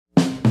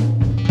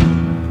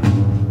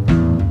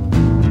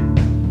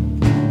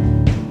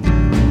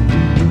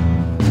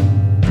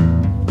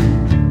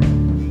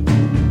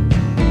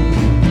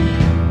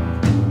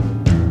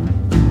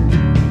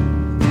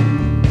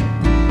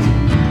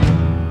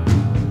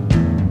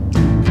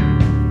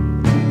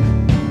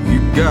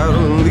gotta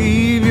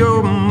leave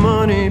your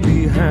money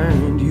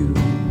behind you.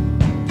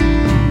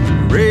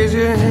 Raise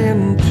your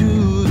hand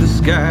to the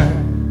sky.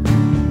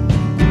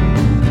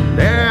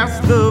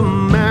 Ask the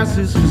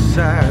masses for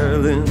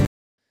silence.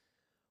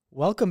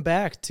 Welcome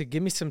back to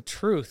Give Me Some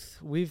Truth.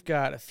 We've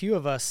got a few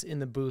of us in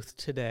the booth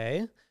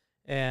today,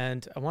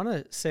 and I want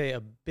to say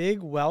a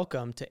big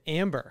welcome to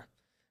Amber.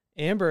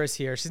 Amber is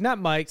here. She's not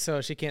mic'd,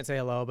 so she can't say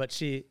hello, but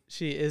she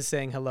is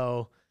saying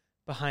hello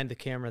behind the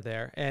camera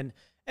there. And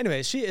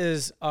anyway, she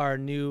is our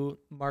new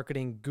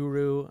marketing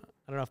guru. I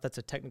don't know if that's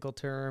a technical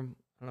term.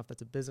 I don't know if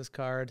that's a business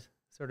card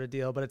sort of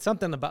deal, but it's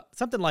something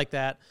like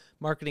that,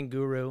 marketing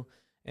guru.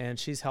 And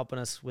she's helping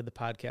us with the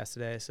podcast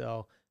today.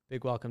 So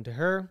big welcome to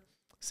her.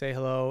 Say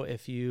hello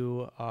if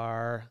you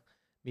are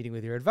meeting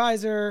with your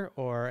advisor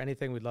or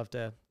anything. We'd love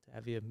to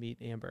have you meet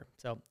Amber.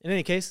 So in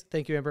any case,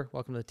 thank you, Amber.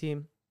 Welcome to the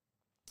team.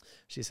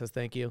 She says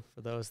thank you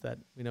for those that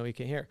we know you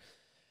can't hear.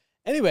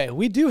 Anyway,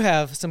 we do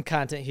have some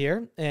content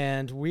here,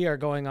 and we are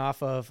going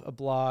off of a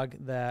blog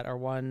that our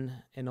one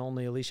and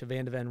only Alicia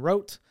Van de Ven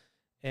wrote,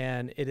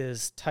 and it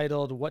is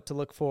titled What to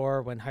Look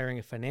For When Hiring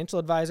a Financial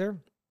Advisor.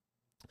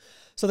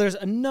 So there's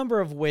a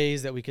number of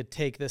ways that we could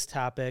take this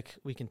topic.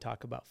 We can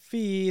talk about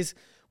fees.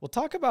 We'll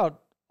talk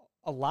about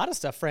a lot of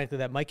stuff, frankly,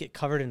 that might get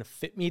covered in a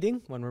fit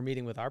meeting when we're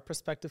meeting with our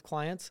prospective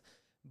clients.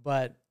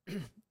 But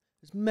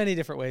there's many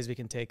different ways we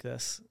can take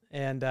this.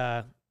 And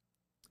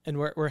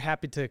we're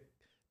happy to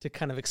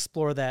kind of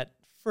explore that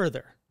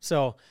further.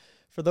 So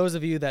for those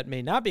of you that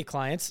may not be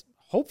clients,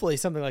 hopefully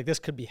something like this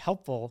could be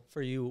helpful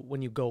for you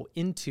when you go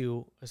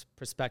into a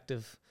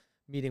prospective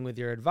meeting with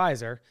your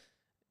advisor.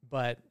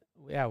 But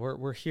yeah,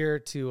 we're here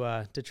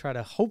to try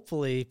to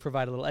hopefully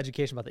provide a little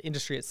education about the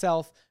industry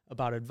itself,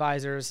 about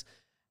advisors,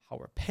 how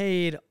we're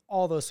paid,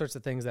 all those sorts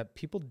of things that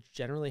people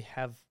generally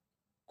have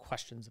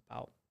questions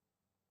about.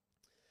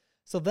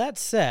 So that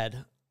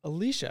said,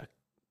 Alicia,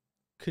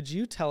 could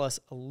you tell us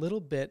a little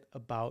bit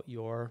about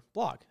your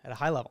blog at a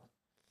high level?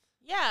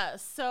 Yeah,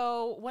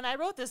 so when I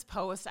wrote this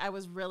post, I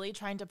was really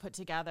trying to put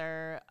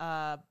together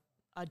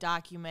a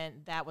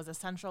document that was a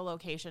central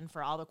location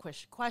for all the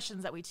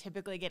questions that we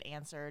typically get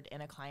answered in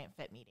a client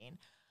fit meeting.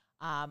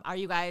 Are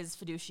you guys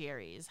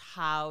fiduciaries?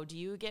 How do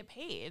you get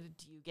paid?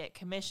 Do you get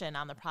commission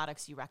on the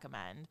products you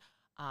recommend?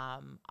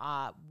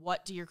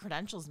 What do your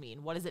credentials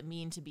mean? What does it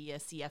mean to be a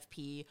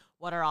CFP?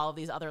 What are all of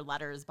these other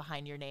letters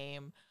behind your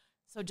name?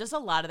 So just a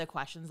lot of the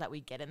questions that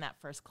we get in that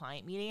first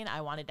client meeting, I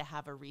wanted to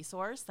have a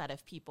resource that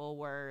if people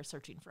were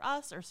searching for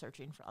us or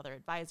searching for other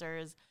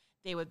advisors,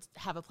 they would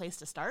have a place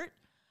to start.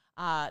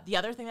 The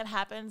other thing that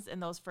happens in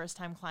those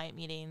first-time client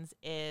meetings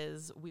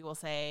is we will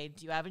say,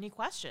 do you have any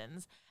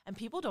questions? And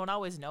people don't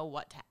always know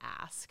what to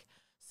ask.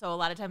 So a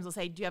lot of times we'll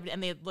say, do you have,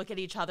 and they look at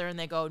each other and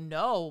they go,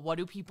 no, what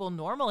do people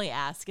normally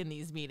ask in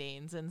these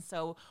meetings? And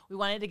so we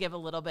wanted to give a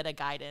little bit of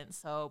guidance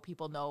so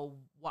people know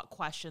what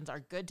questions are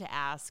good to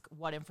ask,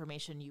 what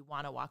information you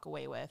want to walk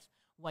away with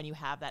when you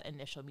have that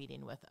initial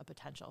meeting with a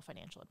potential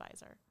financial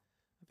advisor.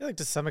 I feel like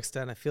to some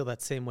extent, I feel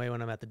that same way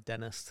when I'm at the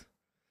dentist.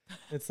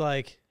 It's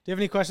like, do you have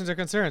any questions or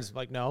concerns? I'm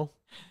like, no.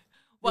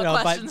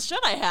 What questions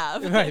should I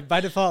have? Right.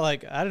 By default,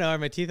 like, I don't know, are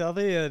my teeth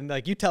healthy? And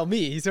like, you tell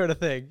me sort of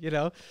thing,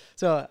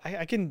 So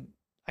I can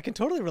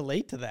totally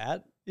relate to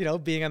that,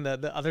 being on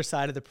the other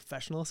side of the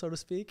professional, so to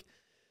speak,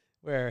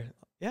 where,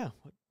 yeah,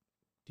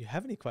 do you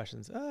have any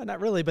questions? Not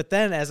really. But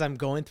then as I'm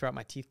going throughout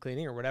my teeth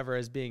cleaning or whatever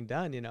is being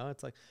done,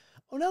 it's like,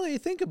 oh, now that you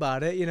think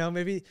about it,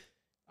 maybe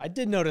I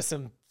did notice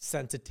some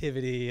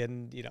sensitivity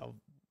and,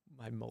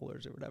 my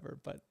molars or whatever.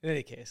 But in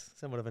any case,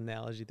 somewhat of an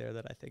analogy there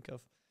that I think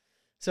of.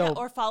 So,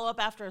 or follow up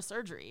after a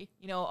surgery.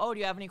 Oh, do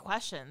you have any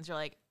questions? You're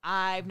like,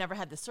 I've never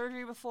had this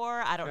surgery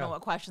before. I don't know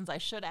what questions I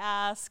should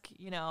ask,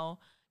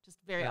 just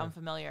very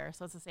unfamiliar.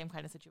 So it's the same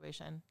kind of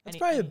situation. That's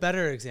probably a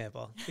better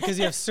example because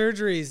you have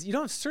surgeries. You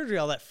don't have surgery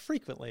all that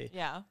frequently.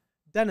 Yeah.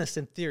 Dentist,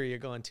 in theory, you're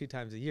going 2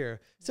 times a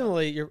year.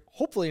 Similarly,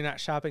 hopefully you're not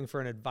shopping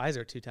for an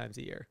advisor 2 times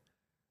a year.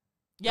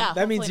 Yeah.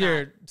 That means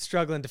you're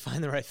struggling to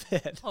find the right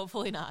fit.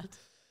 Hopefully not.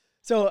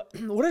 So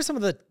what are some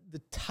of the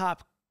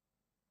top,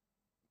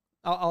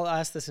 I'll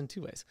ask this in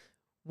 2 ways.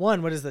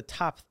 One, what is the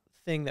top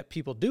thing that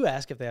people do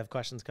ask if they have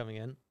questions coming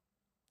in?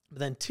 But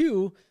then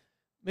 2,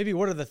 maybe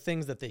what are the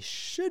things that they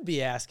should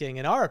be asking,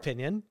 in our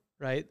opinion,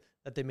 right,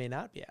 that they may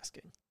not be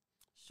asking?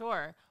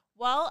 Sure.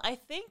 Well, I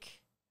think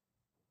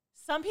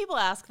some people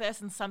ask this,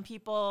 and some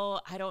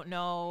people, I don't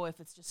know if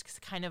it's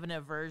just kind of an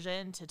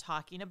aversion to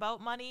talking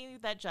about money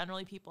that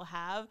generally people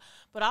have,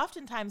 but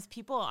oftentimes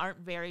people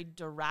aren't very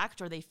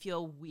direct or they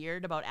feel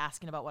weird about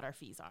asking about what our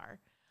fees are.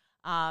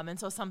 And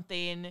so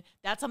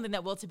that's something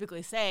that we'll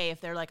typically say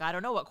if they're like, I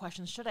don't know, what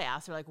questions should I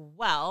ask? They're like,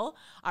 well,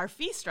 our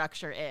fee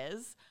structure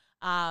is,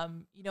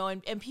 and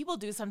people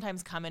do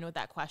sometimes come in with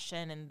that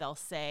question and they'll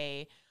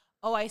say,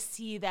 oh, I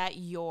see that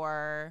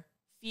you're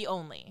fee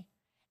only.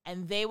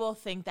 And they will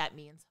think that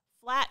means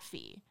flat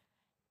fee.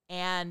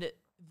 And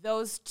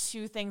those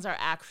 2 things are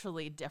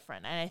actually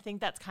different. And I think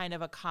that's kind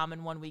of a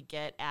common one we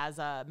get as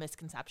a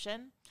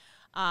misconception,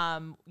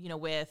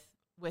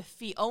 with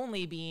fee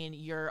only being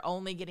you're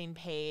only getting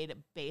paid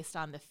based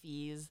on the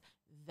fees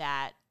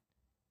that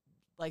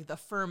like the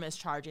firm is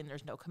charging.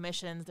 There's no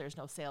commissions, there's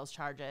no sales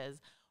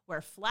charges.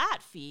 Where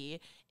flat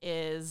fee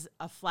is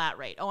a flat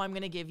rate. Oh, I'm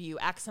going to give you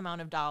X amount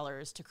of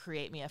dollars to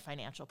create me a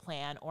financial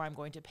plan, or I'm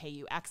going to pay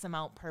you X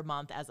amount per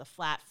month as a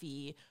flat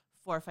fee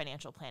for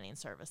financial planning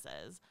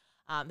services.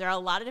 There are a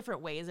lot of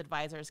different ways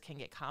advisors can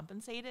get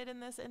compensated in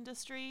this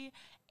industry,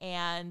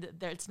 and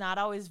it's not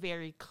always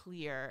very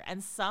clear.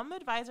 And some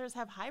advisors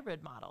have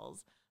hybrid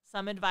models.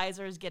 Some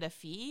advisors get a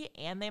fee,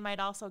 and they might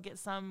also get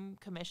some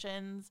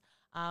commissions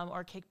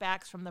or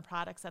kickbacks from the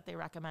products that they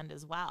recommend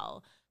as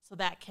well. So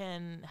that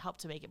can help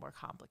to make it more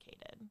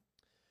complicated.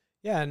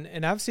 Yeah,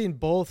 and I've seen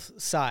both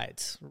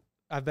sides.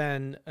 I've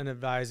been an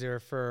advisor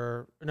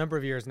for a number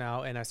of years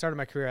now, and I started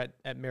my career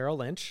at Merrill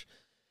Lynch.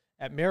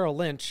 At Merrill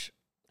Lynch,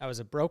 I was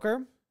a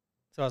broker.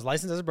 So I was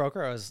licensed as a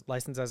broker. I was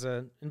licensed as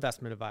an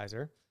investment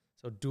advisor,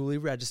 so duly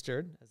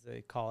registered, as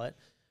they call it.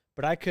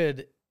 But I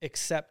could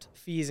accept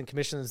fees and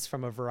commissions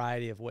from a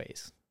variety of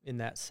ways in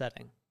that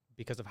setting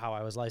because of how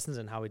I was licensed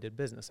and how we did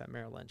business at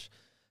Merrill Lynch.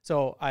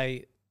 So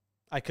I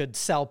could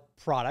sell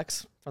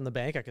products from the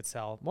bank. I could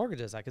sell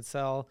mortgages. I could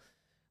sell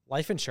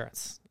life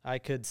insurance. I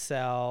could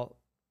sell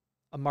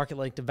a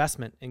market-linked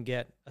investment and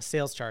get a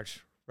sales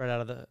charge right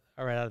out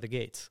of the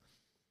gates.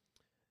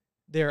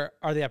 There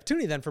are the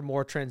opportunity then for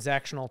more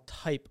transactional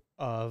type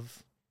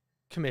of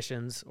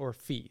commissions or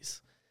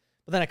fees.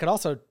 But then I could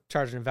also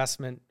charge an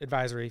investment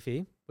advisory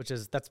fee,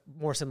 that's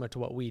more similar to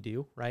what we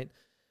do, right?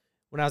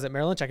 When I was at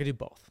Merrill Lynch, I could do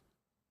both.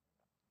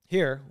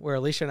 Here, where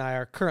Alicia and I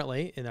are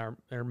currently in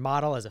our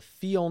model as a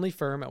fee-only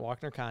firm at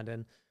Walkner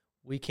Condon,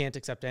 we can't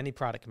accept any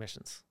product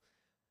commissions.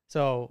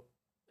 So,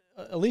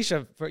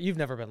 Alicia, you've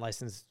never been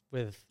licensed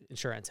with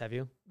insurance, have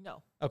you?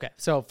 No. Okay.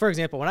 So, for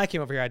example, when I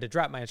came over here, I had to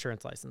drop my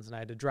insurance license and I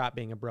had to drop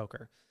being a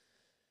broker.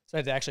 So I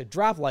had to actually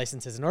drop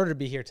licenses in order to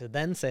be here to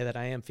then say that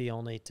I am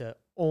fee-only, to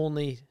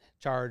only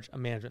charge a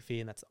management fee,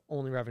 and that's the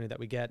only revenue that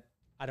we get.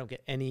 I don't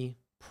get any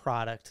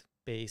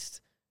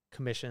product-based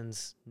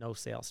commissions, no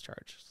sales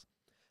charges.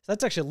 So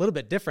that's actually a little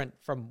bit different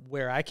from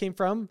where I came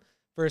from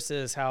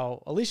versus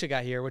how Alicia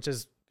got here,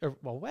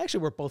 actually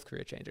we're both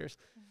career changers,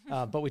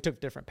 but we took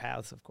different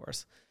paths, of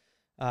course.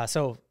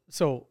 So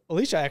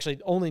Alicia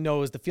actually only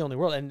knows the fee-only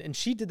world, and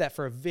she did that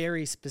for a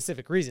very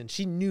specific reason.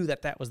 She knew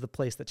that was the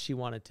place that she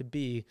wanted to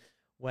be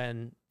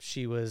when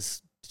she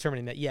was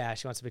determining that,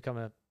 she wants to become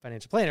a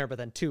financial planner, but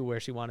then two, where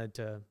she wanted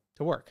to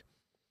work.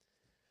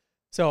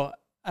 So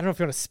I don't know if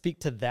you want to speak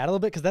to that a little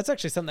bit, because that's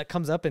actually something that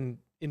comes up in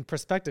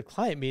prospective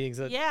client meetings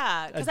a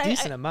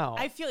decent amount.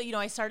 I feel,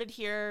 I started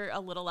here a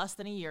little less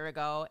than a year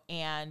ago,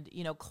 and,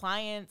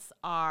 clients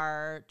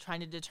are trying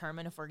to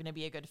determine if we're going to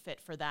be a good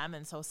fit for them.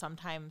 And so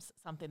sometimes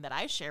something that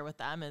I share with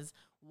them is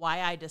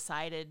why I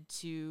decided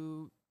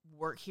to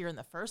work here in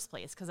the first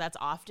place, because that's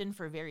often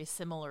for very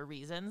similar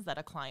reasons that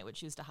a client would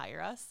choose to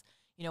hire us.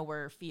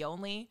 We're fee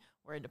only,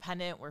 we're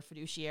independent, we're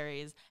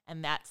fiduciaries,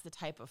 and that's the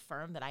type of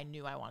firm that I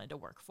knew I wanted to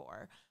work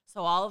for.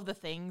 So all of the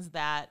things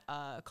that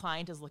a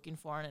client is looking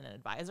for in an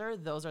advisor,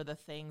 those are the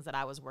things that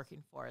I was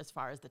working for as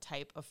far as the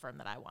type of firm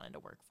that I wanted to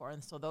work for.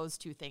 And so those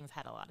two things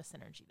had a lot of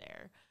synergy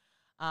there.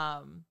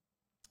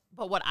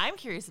 But what I'm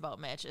curious about,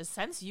 Mitch, is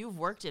since you've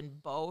worked in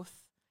both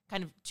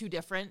kind of two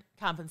different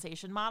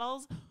compensation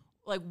models,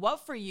 like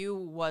what for you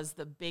was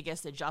the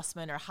biggest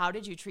adjustment, or how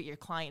did you treat your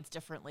clients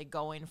differently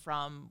going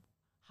from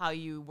how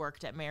you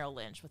worked at Merrill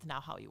Lynch with now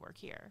how you work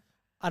here?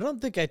 I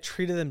don't think I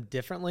treated them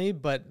differently,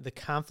 but the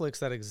conflicts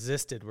that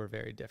existed were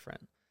very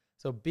different.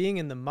 So being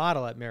in the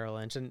model at Merrill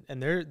Lynch, and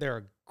there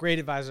are great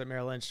advisors at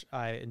Merrill Lynch.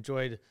 I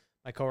enjoyed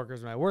my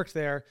coworkers when I worked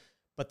there,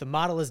 but the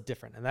model is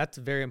different, and that's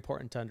very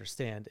important to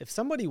understand. If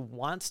somebody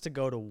wants to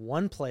go to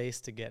one place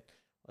to get,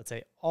 let's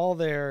say, all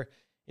their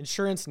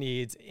insurance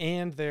needs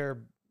and their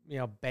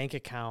bank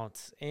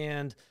accounts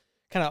and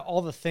kind of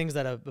all the things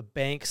that a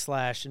bank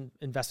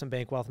 / investment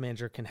bank wealth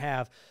manager can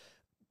have,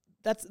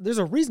 there's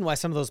a reason why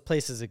some of those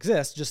places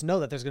exist. Just know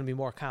that there's going to be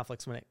more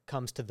conflicts when it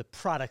comes to the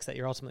products that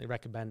you're ultimately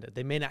recommended.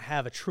 They may not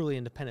have a truly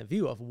independent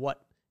view of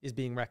what is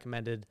being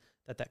recommended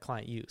that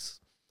client use.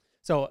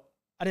 So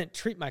I didn't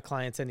treat my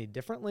clients any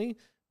differently,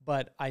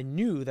 but I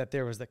knew that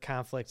there was the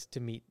conflict to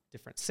meet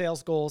different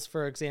sales goals,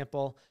 for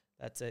example,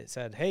 that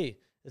said, hey,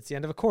 it's the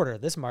end of a quarter.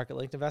 This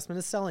market-linked investment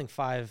is selling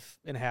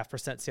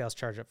 5.5% sales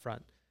charge up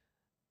front.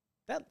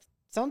 That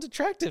sounds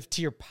attractive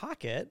to your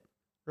pocket,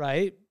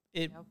 right?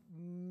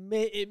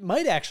 It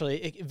might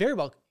actually, very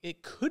well,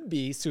 it could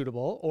be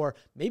suitable, or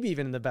maybe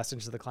even in the best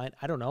interest of the client.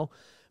 I don't know.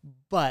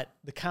 But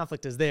the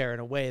conflict is there in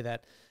a way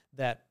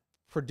that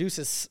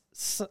produces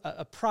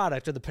a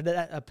product, or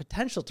a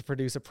potential to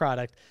produce a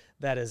product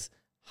that is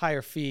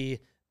higher fee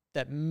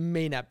that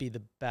may not be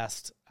the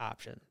best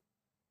option.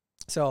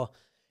 So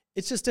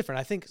it's just different.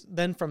 I think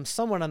then from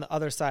someone on the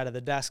other side of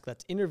the desk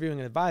that's interviewing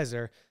an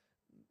advisor,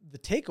 the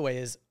takeaway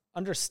is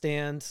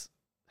understand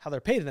how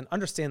they're paid and then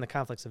understand the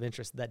conflicts of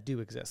interest that do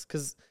exist.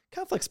 Because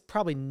conflicts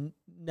probably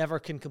never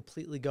can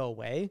completely go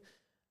away,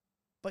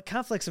 but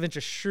conflicts of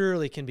interest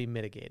surely can be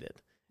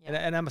mitigated. Yeah.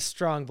 And I'm a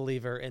strong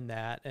believer in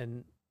that.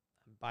 And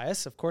I'm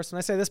biased, of course, when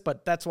I say this,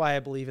 but that's why I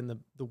believe in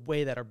the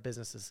way that our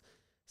business is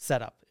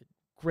set up.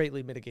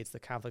 greatly mitigates the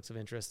conflicts of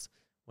interest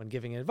when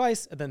giving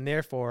advice, and then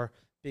therefore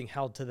being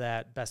held to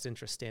that best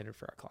interest standard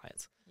for our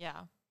clients.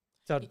 Yeah.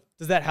 So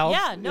does that help?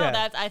 Yeah, no,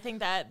 I think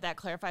that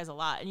clarifies a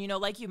lot. And,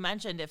 like you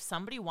mentioned, if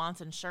somebody wants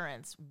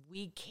insurance,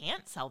 we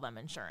can't sell them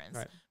insurance,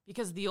 right,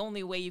 because the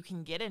only way you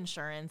can get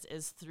insurance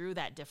is through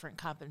that different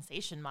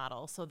compensation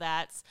model. So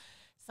that's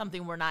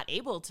something we're not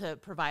able to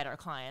provide our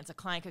clients. A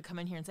client could come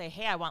in here and say,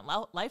 hey, I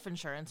want life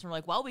insurance. And we're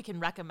like, well, we can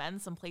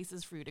recommend some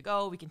places for you to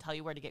go. We can tell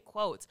you where to get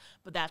quotes,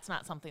 but that's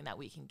not something that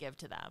we can give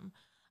to them.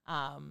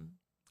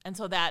 And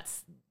so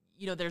that's,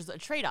 there's a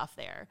trade-off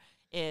there.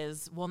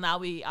 Is, well, now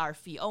we are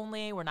fee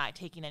only, we're not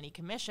taking any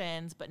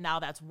commissions, but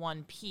now that's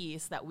one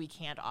piece that we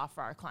can't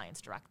offer our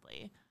clients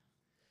directly.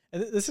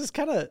 And this is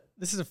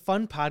a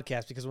fun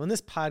podcast, because when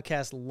this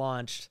podcast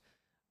launched,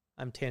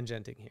 I'm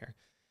tangenting here,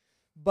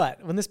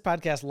 but when this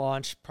podcast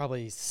launched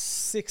probably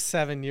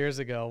 6-7 years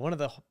ago, one of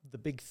the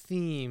big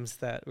themes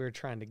that we were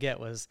trying to get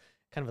was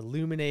kind of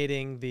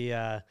illuminating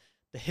the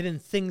hidden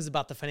things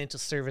about the financial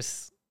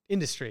service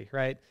industry,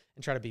 right?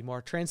 And try to be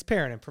more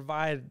transparent and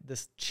provide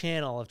this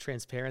channel of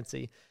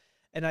transparency.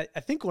 And I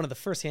think one of the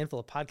first handful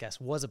of podcasts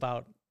was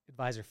about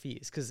advisor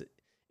fees, because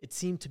it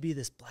seemed to be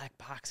this black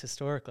box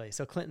historically.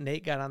 So Clint and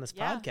Nate got on this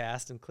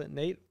podcast, and Clint and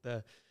Nate,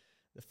 the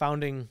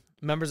founding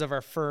members of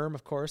our firm,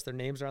 of course, their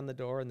names are on the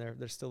door, and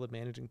they're still the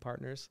managing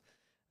partners.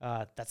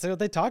 That's what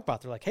they talk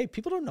about. They're like, hey,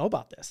 people don't know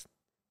about this.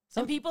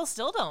 And people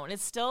still don't.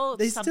 It's still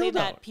something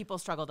that people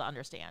struggle to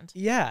understand.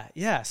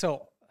 Yeah.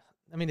 So,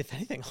 I mean, if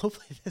anything,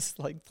 hopefully this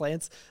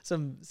plants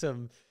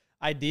some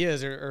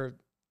ideas, or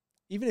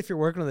even if you're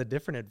working with a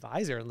different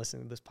advisor and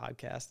listening to this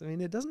podcast, I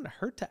mean, it doesn't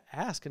hurt to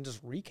ask and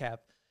just recap.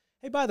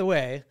 Hey, by the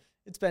way,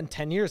 it's been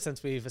 10 years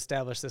since we've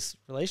established this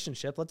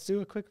relationship. Let's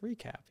do a quick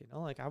recap.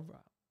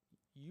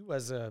 You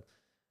as a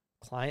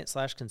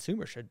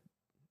client/consumer should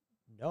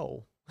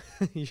know.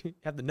 You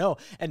have to know.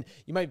 And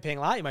you might be paying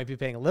a lot, you might be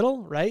paying a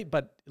little, right?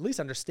 But at least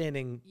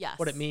understanding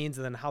what it means,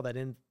 and then how that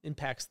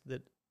impacts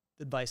the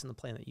advice and the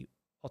plan that you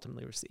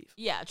ultimately receive.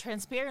 Yeah,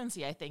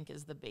 transparency, I think,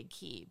 is the big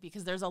key,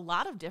 because there's a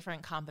lot of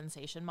different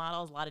compensation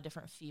models, a lot of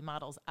different fee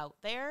models out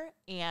there,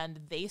 and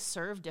they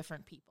serve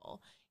different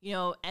people.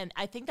 And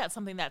I think that's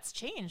something that's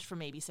changed from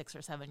maybe 6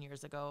 or 7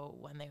 years ago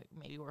when they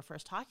maybe were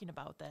first talking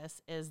about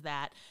this, is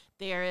that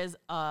there is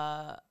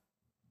a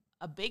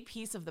big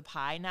piece of the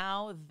pie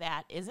now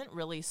that isn't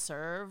really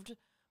served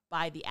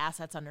by the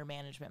assets under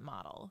management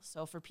model.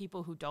 So for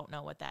people who don't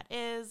know what that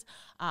is,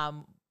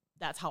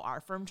 that's how our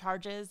firm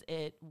charges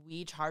it.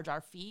 We charge our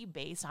fee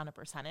based on a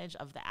percentage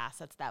of the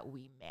assets that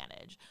we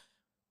manage.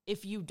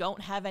 If you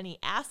don't have any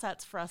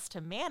assets for us to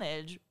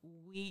manage,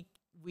 we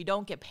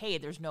don't get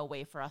paid. There's no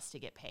way for us to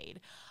get paid.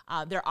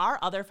 There are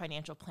other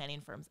financial planning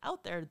firms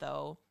out there,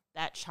 though,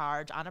 that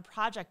charge on a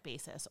project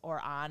basis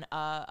or on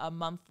a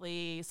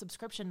monthly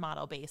subscription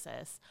model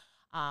basis.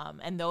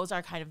 And those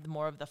are kind of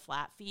more of the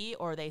flat fee,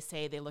 or they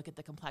say they look at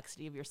the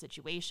complexity of your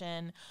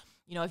situation.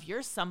 If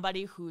you're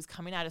somebody who's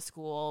coming out of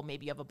school,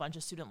 maybe you have a bunch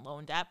of student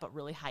loan debt, but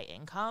really high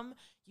income,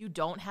 you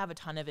don't have a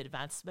ton of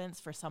investments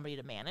for somebody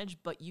to manage,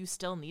 but you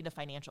still need a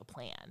financial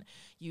plan.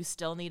 You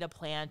still need a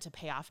plan to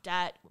pay off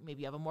debt.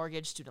 Maybe you have a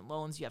mortgage, student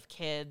loans, you have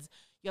kids,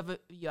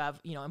 you have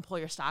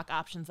employer stock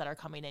options that are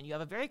coming in. You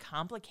have a very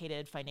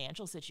complicated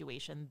financial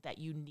situation that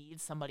you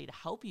need somebody to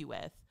help you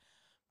with.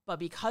 But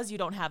because you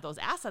don't have those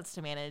assets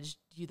to manage,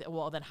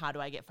 then how do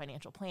I get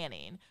financial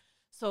planning?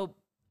 So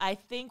I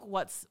think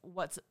what's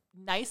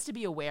nice to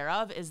be aware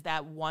of is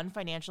that one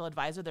financial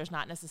advisor, there's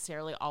not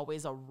necessarily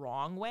always a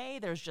wrong way.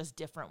 There's just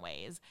different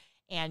ways.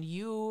 And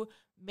you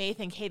may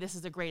think, hey, this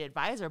is a great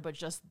advisor, but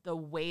just the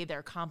way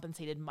they're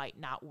compensated might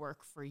not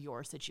work for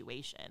your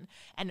situation.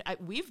 And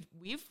we've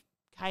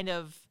kind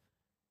of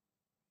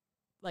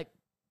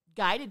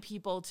guided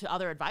people to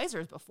other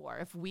advisors before.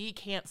 If we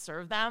can't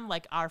serve them,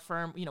 like our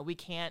firm, we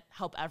can't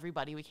help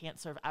everybody. We can't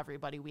serve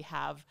everybody. We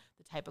have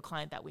the type of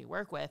client that we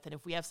work with. And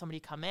if we have somebody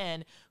come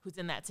in who's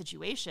in that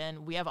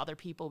situation, we have other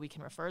people we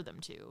can refer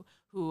them to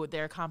who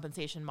their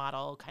compensation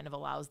model kind of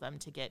allows them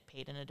to get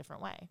paid in a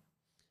different way.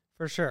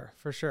 For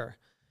sure.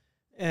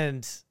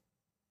 And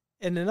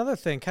another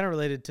thing kind of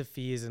related to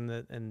fees and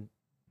the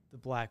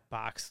black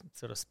box,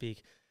 so to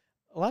speak,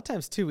 a lot of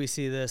times too, we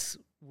see this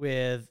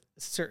with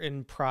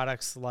certain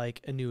products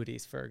like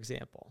annuities, for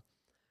example.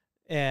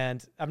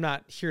 And I'm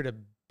not here to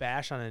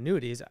bash on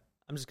annuities.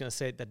 I'm just going to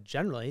say that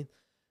generally,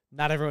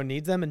 not everyone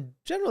needs them, and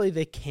generally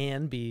they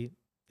can be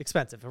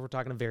expensive if we're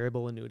talking a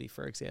variable annuity,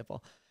 for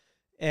example.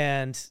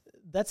 And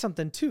that's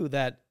something too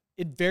that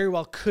it very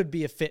well could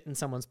be a fit in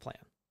someone's plan.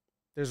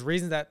 There's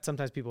reasons that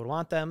sometimes people would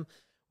want them,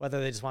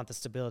 whether they just want the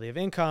stability of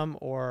income,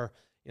 or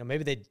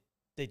maybe they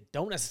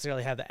don't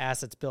necessarily have the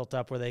assets built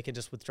up where they can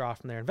just withdraw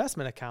from their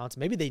investment accounts.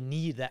 Maybe they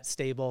need that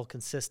stable,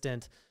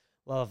 consistent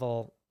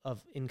level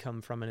of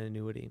income from an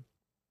annuity.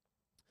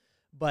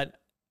 But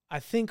I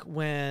think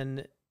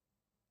when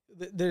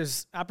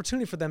there's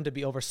opportunity for them to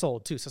be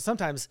oversold too. So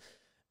sometimes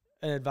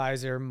an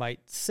advisor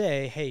might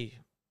say, hey,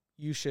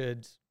 you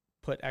should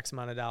put X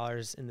amount of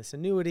dollars in this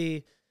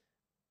annuity.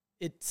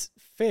 It's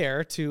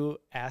fair to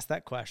ask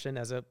that question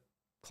as a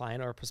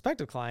client or a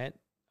prospective client,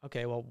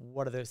 okay, well,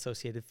 what are the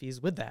associated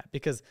fees with that?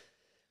 Because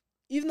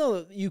even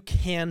though you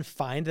can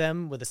find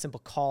them with a simple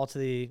call to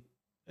the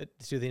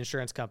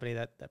insurance company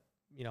that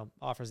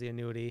offers the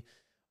annuity,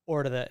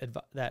 or to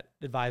that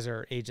advisor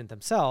or agent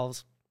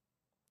themselves,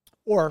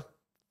 or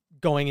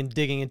going and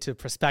digging into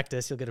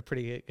prospectus, you'll get a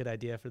pretty good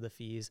idea for the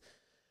fees.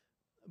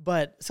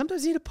 But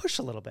sometimes you need to push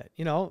a little bit,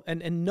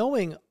 and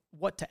knowing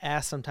what to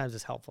ask sometimes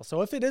is helpful.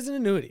 So if it is an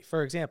annuity,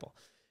 for example,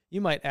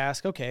 you might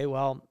ask, okay,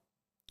 well,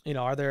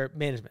 are there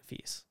management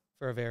fees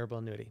for a variable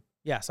annuity?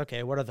 Yes.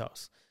 Okay. What are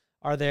those?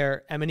 Are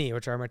there M&E,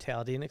 which are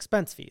mortality and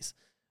expense fees?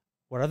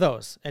 What are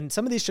those? And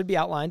some of these should be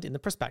outlined in the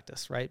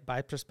prospectus, right?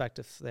 By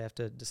prospectus, they have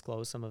to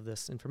disclose some of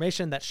this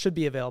information that should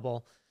be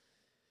available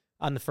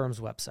on the firm's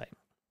website.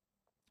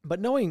 But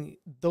knowing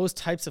those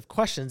types of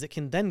questions, it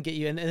can then get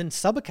you, and then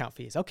sub-account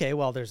fees. Okay,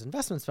 well, there's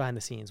investments behind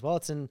the scenes. Well,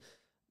 it's in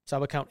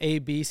sub-account A,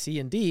 B, C,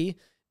 and D.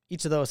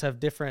 Each of those have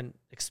different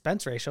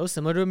expense ratios,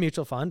 similar to a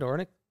mutual fund or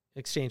an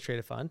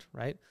exchange-traded fund,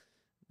 right?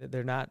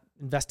 They're not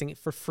investing it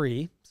for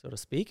free, so to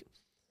speak.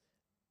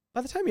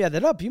 By the time you add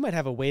that up, you might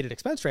have a weighted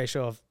expense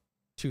ratio of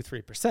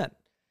 2-3%.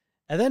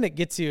 And then it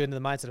gets you into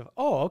the mindset of,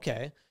 oh,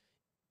 okay,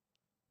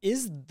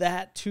 is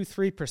that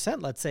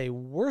 2-3%, let's say,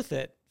 worth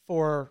it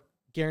for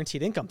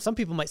guaranteed income? Some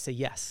people might say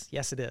yes.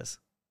 Yes, it is.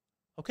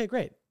 Okay,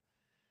 great.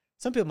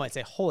 Some people might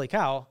say, holy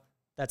cow,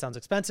 that sounds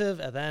expensive.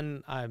 And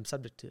then I'm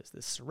subject to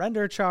this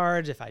surrender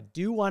charge if I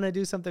do want to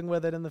do something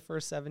with it in the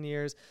first 7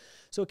 years.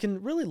 So it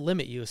can really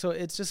limit you. So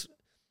it's just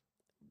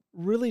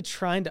really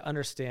trying to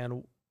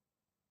understand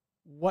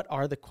what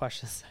are the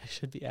questions I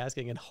should be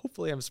asking. And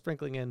hopefully I'm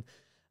sprinkling in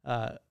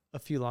a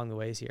few along the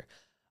ways here.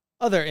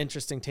 Other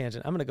interesting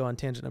tangent. I'm going to go on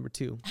tangent number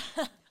 2.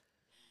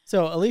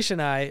 So Alicia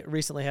and I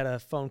recently had a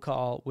phone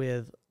call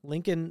with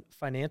Lincoln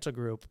Financial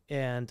Group,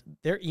 and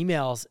their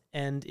emails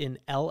end in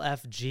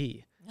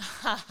LFG.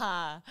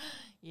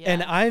 Yes.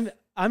 And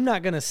I'm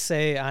not going to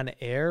say on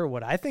air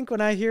what I think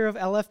when I hear of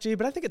LFG,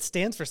 but I think it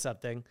stands for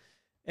something.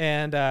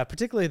 And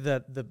particularly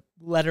the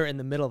letter in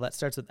the middle that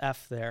starts with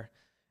F there.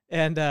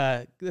 And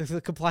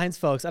the compliance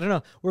folks, I don't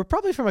know, we're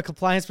probably from a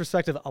compliance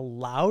perspective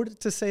allowed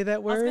to say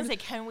that word. I was going to say,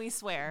 can we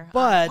swear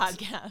but, on the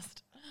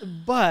podcast?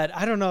 But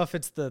I don't know if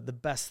it's the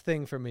best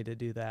thing for me to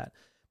do that.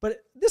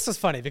 But this was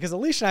funny because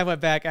Alicia and I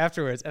went back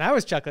afterwards, and I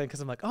was chuckling because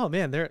I'm like, oh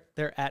man,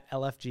 they're at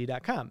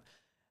LFG.com.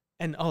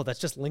 And oh, that's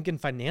just Lincoln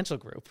Financial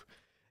Group.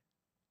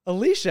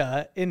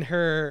 Alicia, in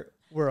her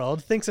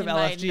world, thinks of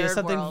LFG as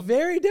something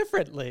very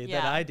differently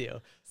than I do.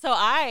 So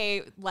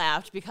I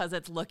laughed because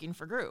it's looking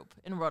for group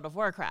in World of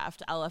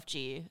Warcraft.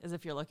 LFG is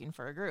if you're looking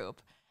for a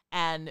group.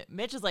 And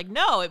Mitch is like,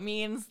 no, it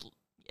means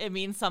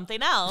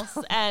something else.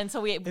 And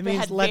so it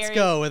means let's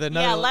go with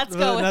another. Yeah, let's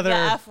go with the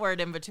F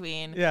word in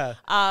between. Yeah.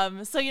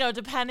 So,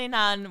 depending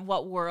on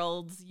what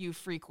worlds you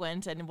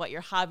frequent and what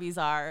your hobbies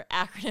are,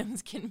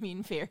 acronyms can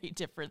mean very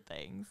different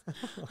things.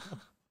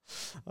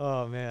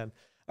 Oh, man.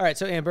 All right.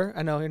 So, Amber,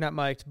 I know you're not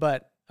mic'd,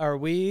 but are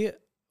we,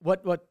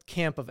 what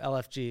camp of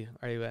LFG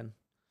are you in?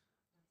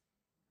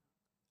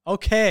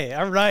 Okay,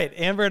 all right.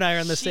 Amber and I are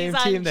on the same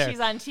team there.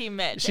 She's on Team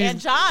Mitch. And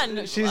John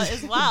as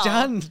well.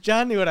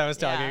 John knew what I was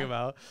talking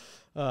about.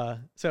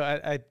 So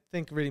I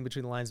think reading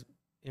between the lines,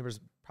 Amber's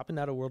probably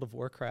not a World of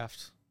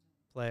Warcraft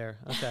player.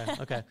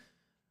 Okay.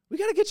 We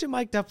got to get you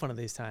mic'd up one of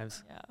these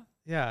times.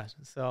 Yeah.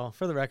 So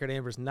for the record,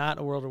 Amber's not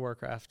a World of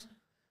Warcraft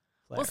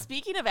player. Well,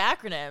 speaking of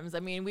acronyms,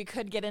 I mean, we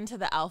could get into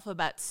the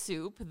alphabet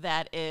soup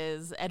that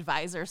is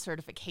advisor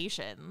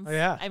certifications. Oh,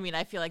 yeah. I mean,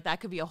 I feel like that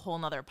could be a whole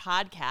nother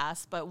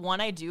podcast, but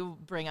one I do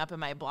bring up in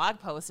my blog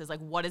post is like,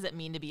 what does it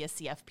mean to be a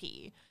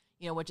CFP,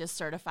 which is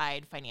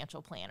Certified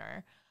Financial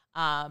Planner.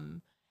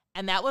 And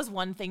that was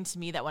one thing to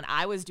me that when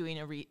I was doing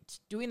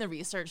the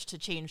research to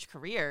change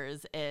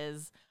careers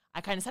is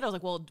I kind of said, I was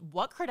like, well,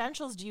 what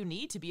credentials do you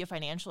need to be a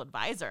financial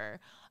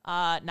advisor?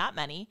 Not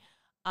many.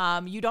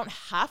 You don't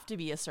have to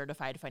be a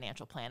certified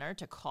financial planner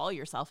to call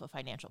yourself a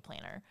financial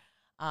planner.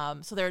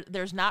 So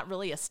there's not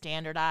really a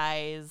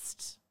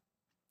standardized,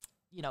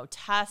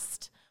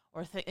 test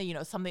or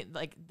something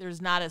like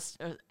there's not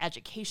a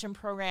education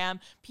program.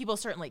 People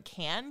certainly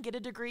can get a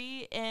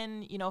degree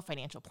in,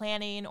 financial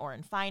planning or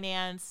in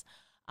finance,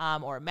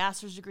 or a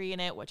master's degree in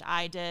it, which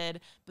I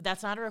did, but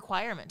that's not a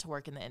requirement to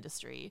work in the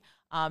industry,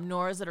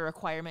 nor is it a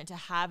requirement to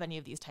have any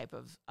of these type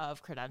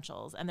of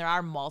credentials. And there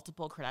are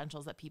multiple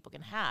credentials that people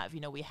can have.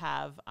 We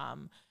have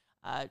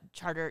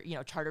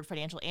chartered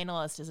financial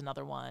analyst is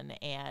another one,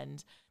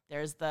 and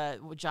there's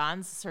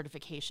John's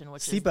certification,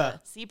 which is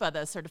CEPA,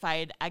 the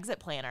Certified Exit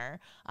Planner,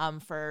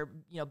 for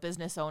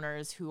business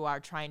owners who are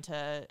trying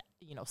to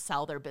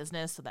sell their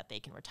business so that they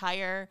can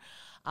retire.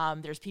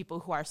 There's people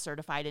who are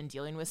certified in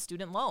dealing with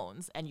student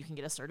loans, and you can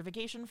get a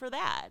certification for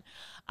that.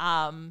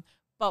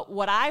 But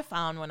what I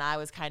found when I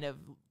was kind of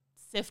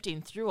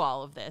sifting through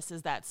all of this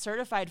is that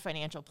Certified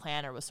Financial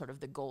Planner was sort of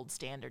the gold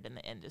standard in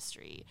the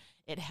industry.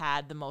 It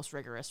had the most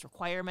rigorous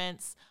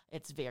requirements.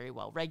 It's very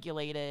well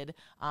regulated,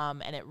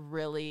 and it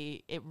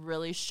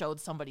really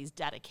showed somebody's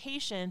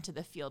dedication to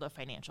the field of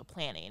financial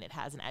planning. It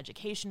has an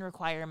education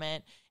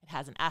requirement. It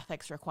has an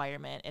ethics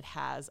requirement. It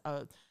has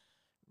a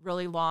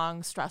really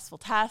long, stressful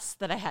tests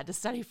that I had to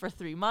study for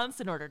 3 months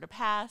in order to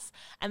pass.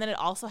 And then it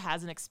also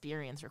has an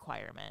experience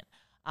requirement,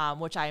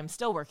 which I am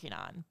still working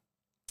on.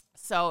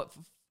 So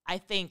I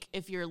think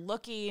if you're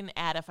looking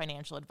at a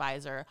financial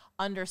advisor,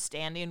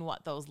 understanding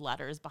what those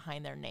letters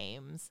behind their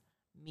names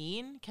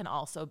mean can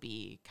also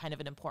be kind of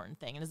an important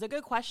thing. And it's a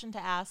good question to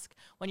ask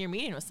when you're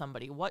meeting with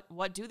somebody.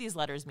 What do these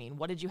letters mean?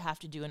 What did you have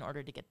to do in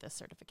order to get this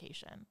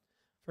certification?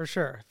 For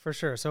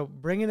sure. So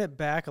bringing it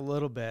back a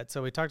little bit.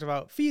 So we talked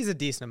about fees a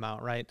decent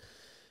amount, right?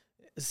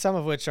 Some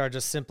of which are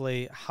just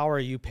simply, how are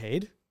you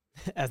paid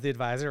as the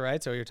advisor,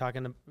 right? So you're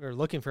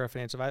looking for a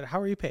financial advisor.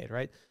 How are you paid,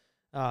 right?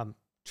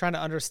 Trying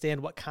to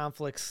understand what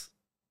conflicts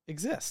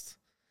exist.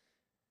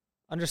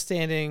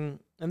 Understanding,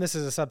 and this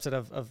is a subset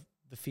of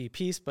the fee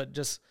piece, but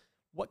just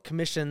what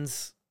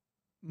commissions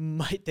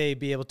might they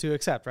be able to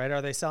accept, right?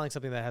 Are they selling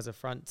something that has a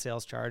front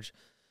sales charge,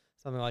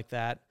 something like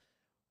that?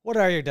 What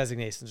are your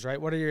designations,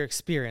 right? What are your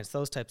experience?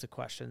 Those types of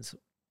questions.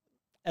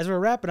 As we're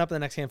wrapping up in the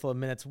next handful of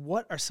minutes,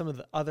 what are some of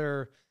the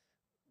other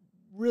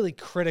really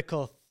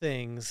critical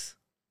things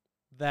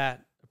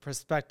that a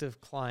prospective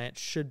client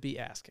should be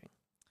asking?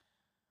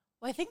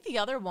 Well, I think the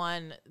other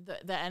one,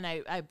 and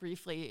I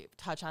briefly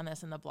touch on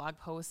this in the blog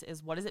post,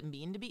 is what does it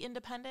mean to be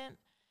independent?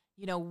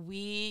 You know, we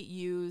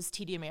use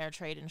TD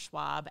Ameritrade and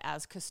Schwab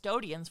as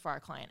custodians for our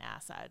client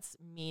assets,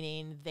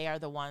 meaning they are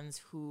the ones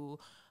who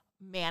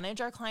manage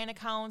our client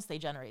accounts. They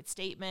generate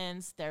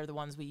statements. They're the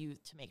ones we use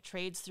to make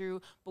trades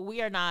through, but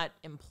we are not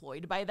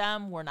employed by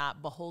them. We're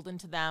not beholden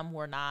to them.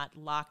 We're not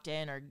locked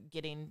in or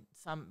getting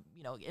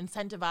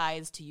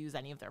incentivized to use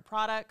any of their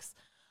products.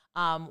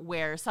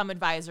 Where some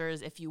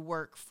advisors, if you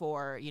work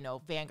for,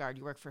 Vanguard,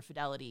 you work for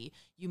Fidelity,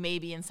 you may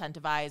be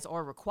incentivized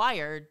or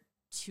required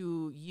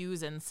to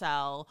use and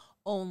sell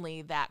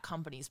only that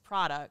company's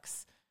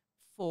products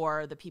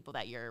for the people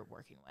that you're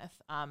working with.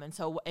 And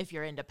so if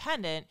you're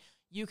independent,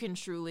 you can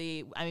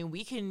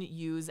we can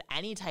use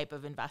any type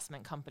of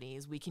investment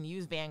companies. We can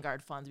use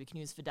Vanguard funds. We can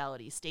use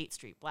Fidelity, State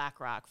Street,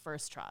 BlackRock,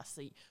 First Trust.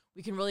 So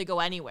we can really go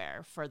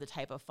anywhere for the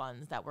type of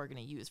funds that we're going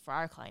to use for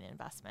our client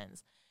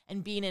investments.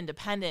 And being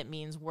independent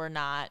means we're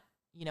not,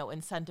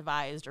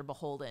 incentivized or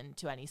beholden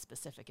to any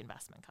specific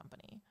investment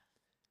company.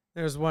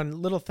 There's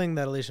one little thing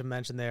that Alicia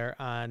mentioned there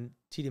on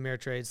TD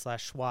Ameritrade /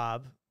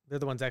 Schwab. They're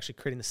the ones actually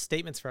creating the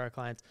statements for our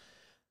clients.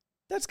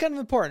 That's kind of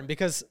important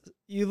because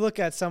you look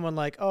at someone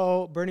like,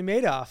 Bernie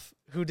Madoff,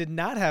 who did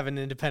not have an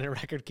independent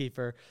record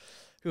keeper,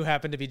 who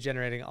happened to be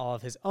generating all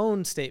of his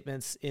own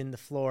statements in the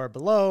floor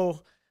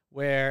below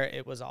where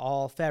it was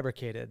all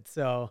fabricated.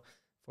 So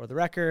for the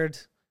record,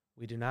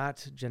 we do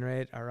not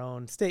generate our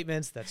own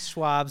statements. That's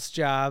Schwab's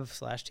job /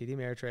 TD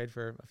Ameritrade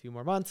for a few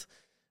more months.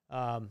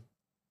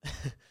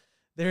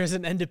 There is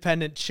an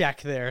independent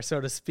check there,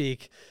 so to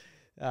speak.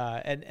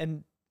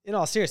 And in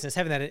all seriousness,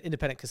 having that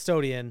independent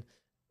custodian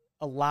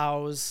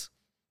allows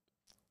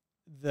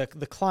the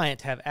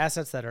client to have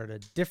assets that are at a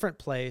different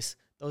place.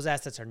 Those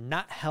assets are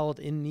not held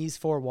in these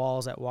four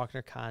walls at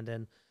Walker &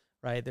 Condon,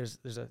 right? There's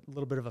a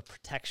little bit of a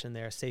protection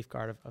there, a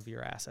safeguard of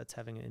your assets,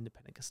 having an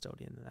independent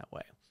custodian in that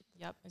way.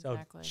 Yep,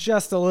 exactly. So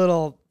just a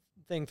little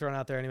thing thrown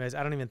out there anyways.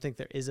 I don't even think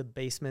there is a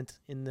basement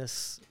in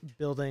this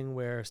building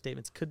where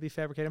statements could be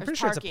fabricated. I'm pretty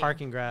sure it's a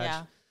parking garage.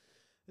 Yeah.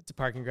 It's a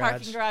parking garage.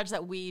 Parking garage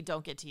that we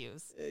don't get to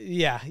use.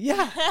 Yeah.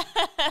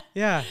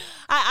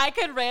 I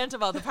could rant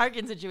about the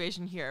parking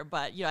situation here,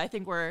 but I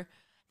think we're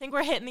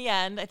hitting the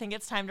end. I think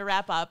it's time to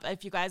wrap up.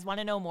 If you guys want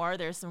to know more,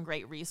 there's some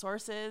great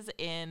resources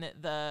in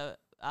the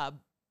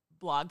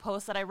blog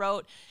post that I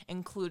wrote,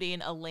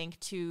 including a link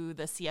to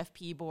the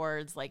CFP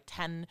board's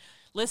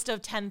list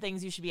of 10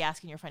 things you should be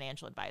asking your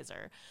financial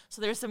advisor.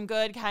 So there's some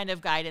good kind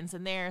of guidance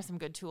in there, some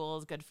good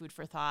tools, good food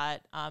for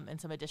thought,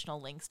 and some additional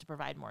links to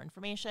provide more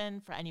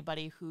information for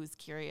anybody who's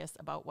curious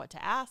about what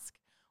to ask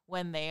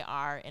when they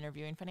are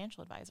interviewing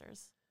financial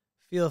advisors.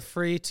 Feel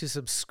free to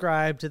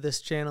subscribe to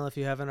this channel if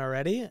you haven't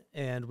already,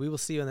 and we will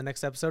see you in the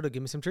next episode of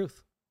Give Me Some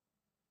Truth.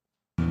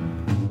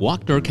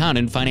 Walker &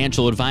 Condon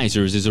Financial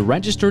Advisors is a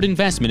registered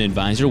investment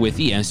advisor with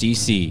the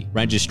SEC.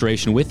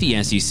 Registration with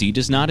the SEC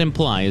does not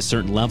imply a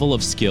certain level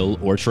of skill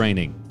or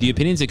training. The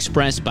opinions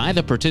expressed by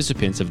the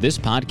participants of this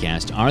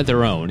podcast are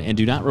their own and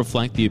do not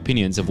reflect the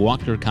opinions of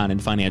Walker & Condon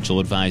Financial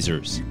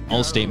Advisors.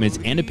 All statements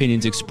and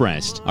opinions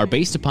expressed are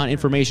based upon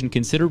information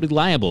considered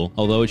reliable,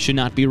 although it should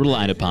not be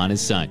relied upon as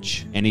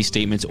such. Any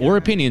statements or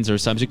opinions are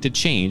subject to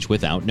change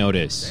without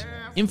notice.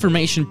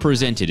 Information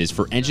presented is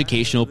for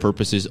educational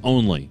purposes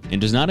only and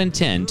does not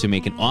intend to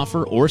make an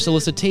offer or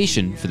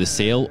solicitation for the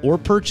sale or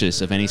purchase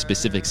of any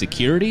specific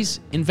securities,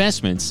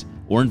 investments,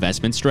 or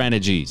investment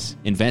strategies.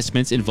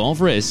 Investments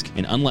involve risk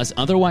and, unless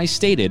otherwise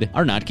stated,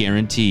 are not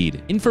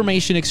guaranteed.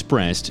 Information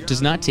expressed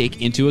does not take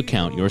into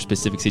account your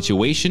specific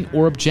situation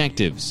or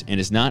objectives and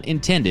is not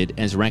intended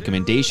as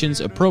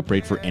recommendations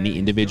appropriate for any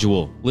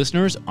individual.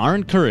 Listeners are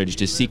encouraged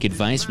to seek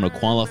advice from a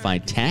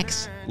qualified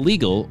tax,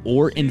 legal,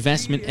 or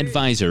investment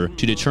advisor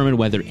to determine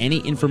whether any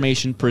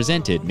information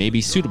presented may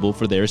be suitable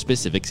for their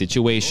specific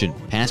situation.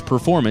 Past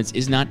performance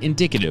is not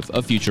indicative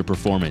of future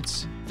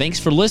performance. Thanks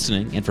for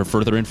listening, and for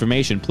further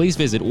information, please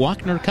visit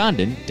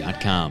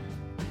walknercondon.com.